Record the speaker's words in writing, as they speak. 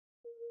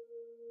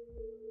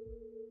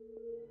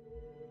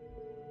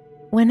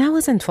When I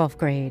was in 12th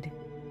grade,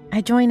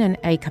 I joined an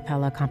a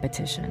cappella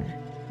competition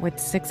with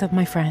 6 of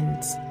my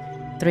friends,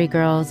 3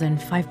 girls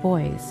and 5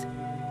 boys.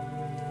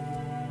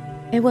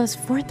 It was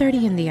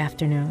 4:30 in the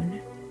afternoon,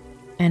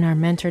 and our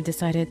mentor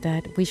decided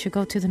that we should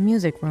go to the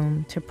music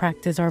room to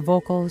practice our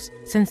vocals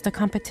since the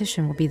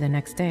competition would be the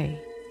next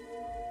day.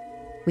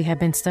 We had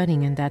been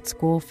studying in that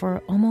school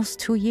for almost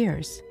 2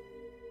 years,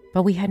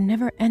 but we had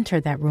never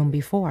entered that room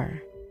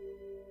before.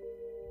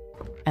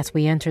 As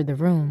we entered the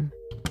room,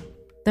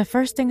 the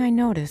first thing I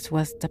noticed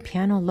was the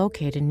piano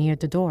located near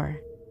the door.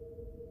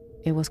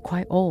 It was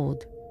quite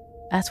old,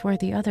 as were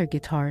the other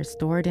guitars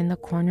stored in the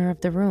corner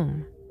of the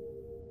room.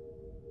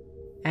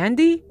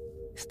 Andy,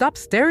 stop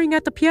staring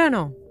at the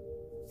piano.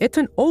 It's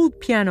an old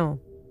piano.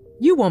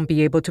 You won't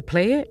be able to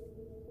play it.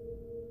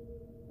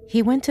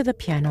 He went to the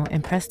piano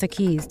and pressed the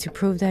keys to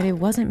prove that it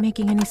wasn't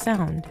making any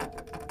sound.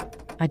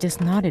 I just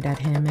nodded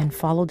at him and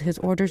followed his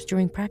orders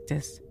during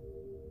practice.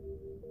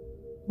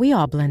 We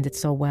all blended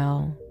so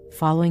well,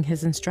 following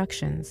his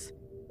instructions.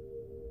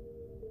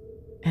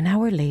 An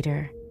hour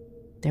later,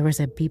 there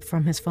was a beep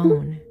from his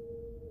phone.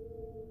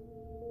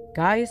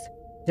 Guys,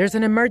 there's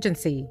an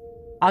emergency.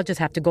 I'll just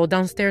have to go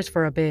downstairs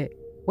for a bit.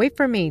 Wait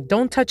for me,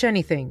 don't touch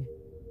anything,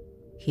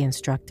 he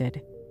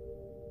instructed.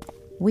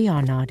 We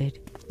all nodded,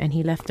 and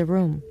he left the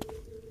room.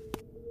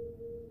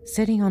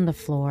 Sitting on the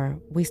floor,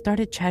 we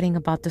started chatting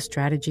about the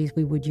strategies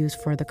we would use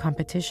for the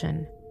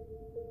competition.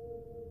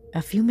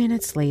 A few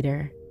minutes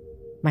later,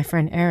 my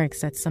friend Eric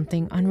said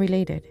something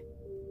unrelated.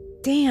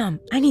 Damn,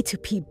 I need to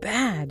pee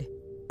bad.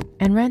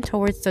 And ran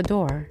towards the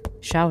door,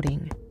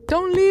 shouting,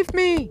 "Don't leave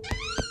me!"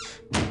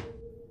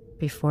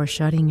 Before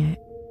shutting it,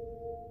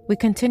 we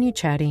continued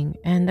chatting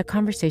and the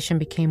conversation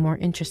became more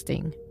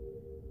interesting.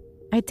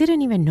 I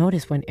didn't even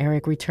notice when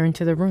Eric returned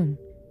to the room.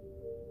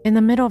 In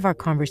the middle of our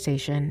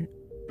conversation,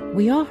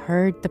 we all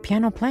heard the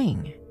piano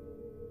playing.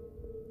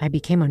 I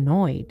became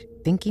annoyed,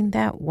 thinking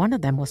that one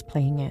of them was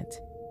playing it.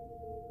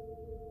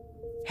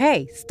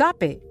 "Hey,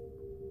 stop it!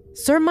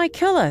 Sir might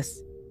kill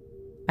us,"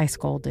 I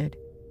scolded.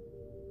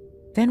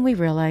 Then we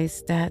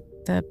realized that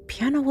the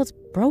piano was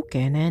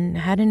broken and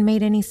hadn't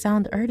made any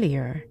sound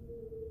earlier.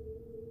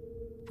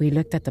 We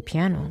looked at the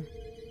piano,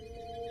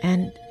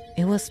 and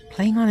it was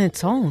playing on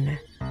its own.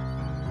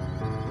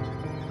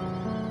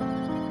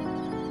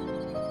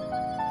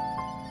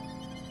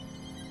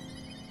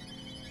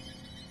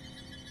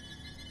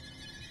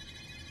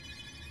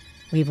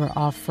 We were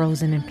all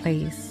frozen in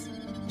place,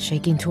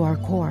 shaking to our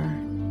core.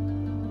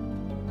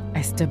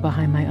 I stood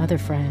behind my other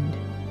friend,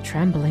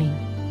 trembling,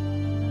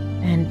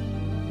 and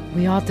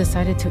we all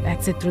decided to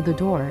exit through the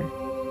door.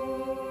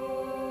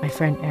 My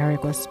friend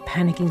Eric was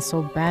panicking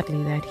so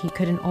badly that he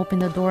couldn't open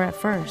the door at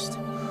first.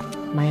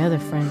 My other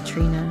friend,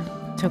 Trina,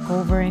 took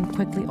over and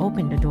quickly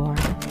opened the door.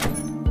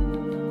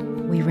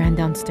 We ran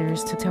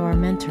downstairs to tell our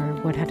mentor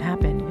what had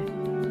happened.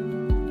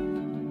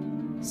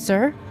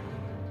 "Sir,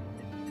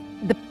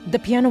 the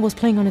piano was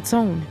playing on its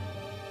own,"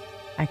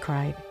 I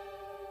cried.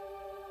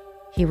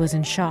 He was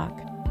in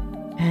shock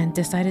and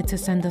decided to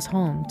send us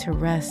home to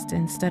rest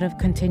instead of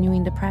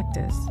continuing the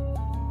practice.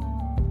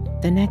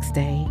 The next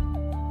day,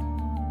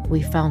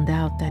 we found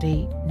out that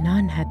a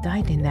nun had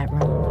died in that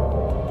room,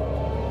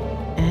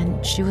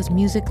 and she was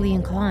musically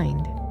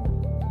inclined.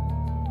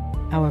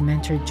 Our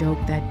mentor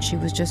joked that she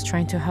was just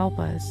trying to help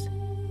us,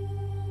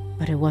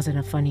 but it wasn't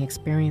a funny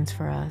experience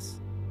for us.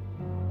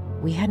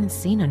 We hadn't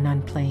seen a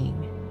nun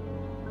playing,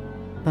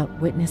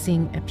 but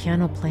witnessing a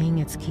piano playing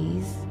its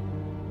keys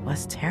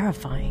was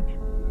terrifying.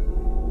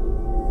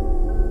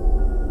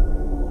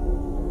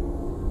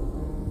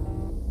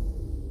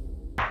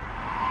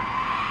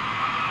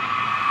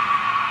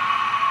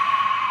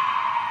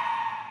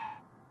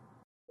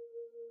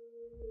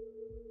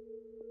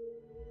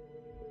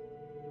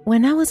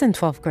 When I was in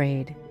 12th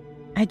grade,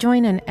 I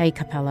joined an a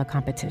cappella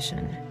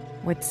competition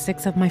with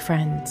 6 of my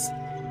friends,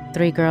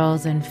 3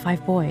 girls and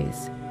 5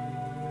 boys.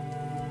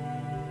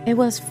 It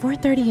was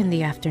 4:30 in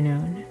the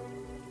afternoon,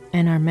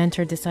 and our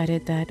mentor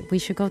decided that we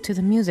should go to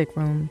the music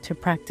room to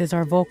practice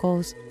our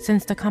vocals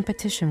since the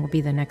competition would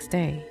be the next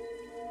day.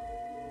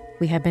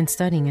 We had been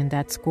studying in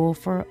that school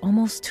for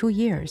almost 2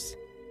 years,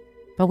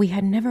 but we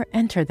had never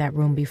entered that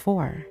room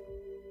before.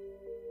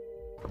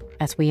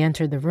 As we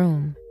entered the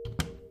room,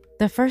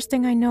 the first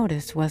thing I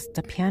noticed was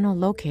the piano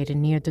located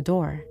near the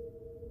door.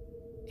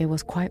 It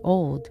was quite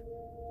old,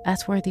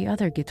 as were the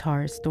other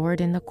guitars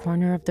stored in the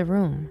corner of the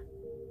room.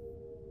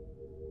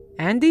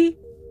 "Andy,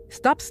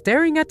 stop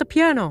staring at the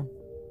piano.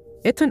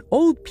 It's an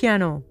old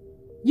piano.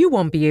 You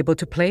won't be able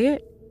to play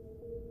it."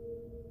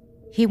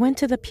 He went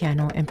to the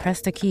piano and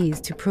pressed the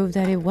keys to prove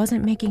that it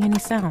wasn't making any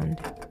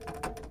sound.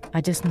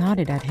 I just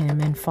nodded at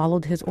him and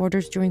followed his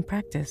orders during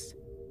practice.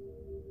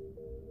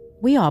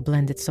 We all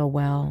blended so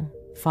well,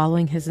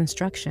 following his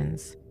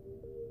instructions.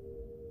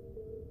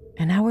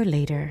 An hour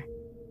later,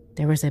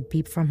 there was a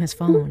beep from his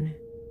phone.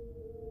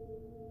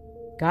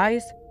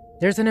 "Guys,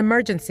 there's an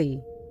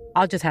emergency.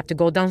 I'll just have to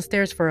go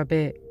downstairs for a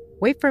bit.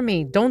 Wait for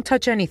me, don't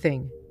touch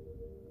anything,"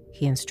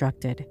 he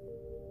instructed.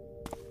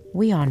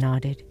 We all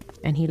nodded,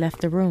 and he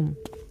left the room.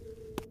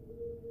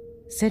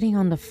 Sitting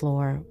on the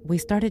floor, we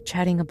started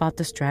chatting about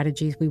the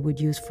strategies we would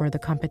use for the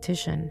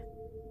competition.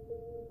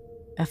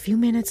 A few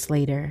minutes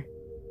later,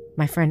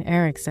 my friend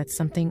Eric said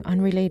something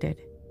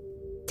unrelated.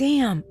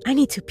 Damn, I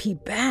need to pee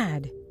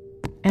bad.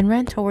 And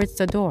ran towards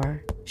the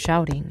door,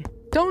 shouting,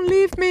 "Don't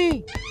leave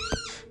me!"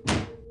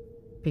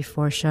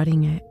 Before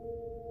shutting it.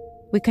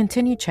 We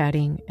continued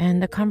chatting,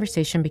 and the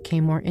conversation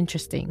became more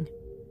interesting.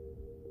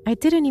 I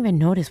didn't even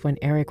notice when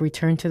Eric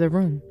returned to the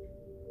room.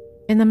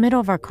 In the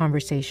middle of our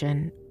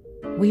conversation,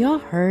 we all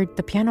heard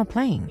the piano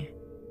playing.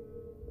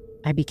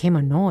 I became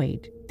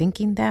annoyed,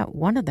 thinking that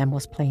one of them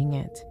was playing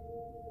it.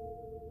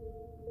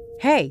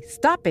 "Hey,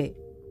 stop it!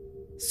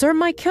 Sir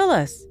might kill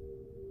us!"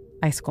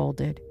 I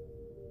scolded.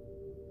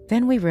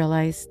 Then we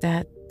realized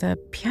that the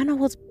piano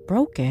was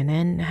broken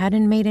and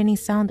hadn't made any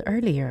sound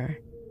earlier.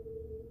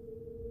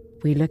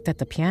 We looked at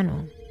the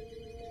piano,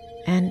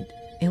 and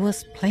it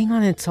was playing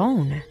on its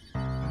own.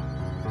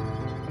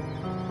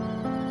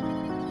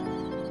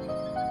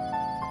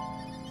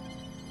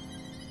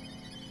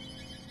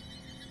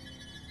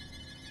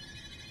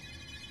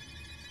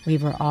 We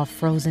were all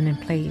frozen in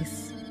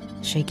place,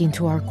 shaking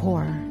to our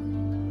core.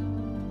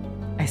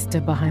 I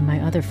stood behind my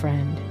other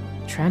friend,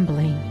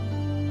 trembling,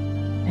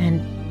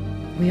 and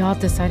we all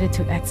decided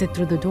to exit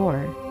through the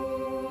door.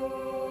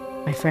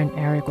 My friend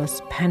Eric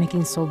was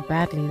panicking so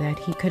badly that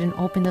he couldn't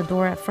open the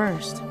door at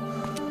first.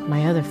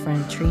 My other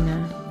friend,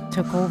 Trina,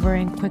 took over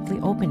and quickly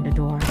opened the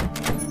door.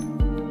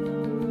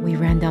 We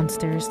ran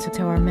downstairs to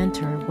tell our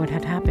mentor what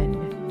had happened.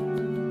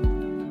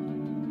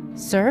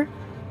 "Sir,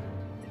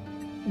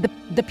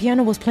 the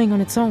piano was playing on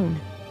its own,"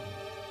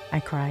 I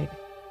cried.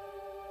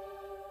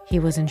 He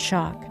was in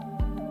shock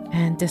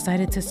and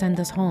decided to send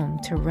us home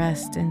to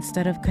rest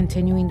instead of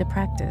continuing the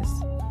practice.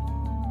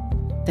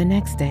 The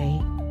next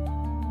day,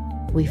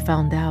 we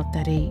found out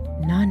that a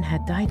nun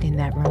had died in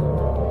that room,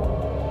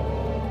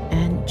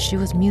 and she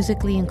was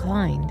musically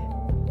inclined.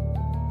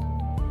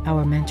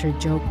 Our mentor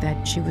joked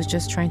that she was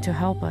just trying to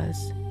help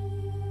us,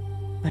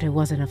 but it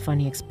wasn't a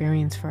funny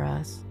experience for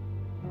us.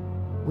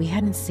 We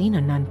hadn't seen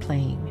a nun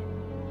playing,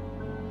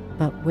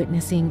 but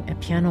witnessing a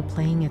piano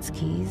playing its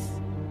keys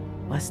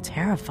was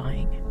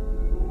terrifying.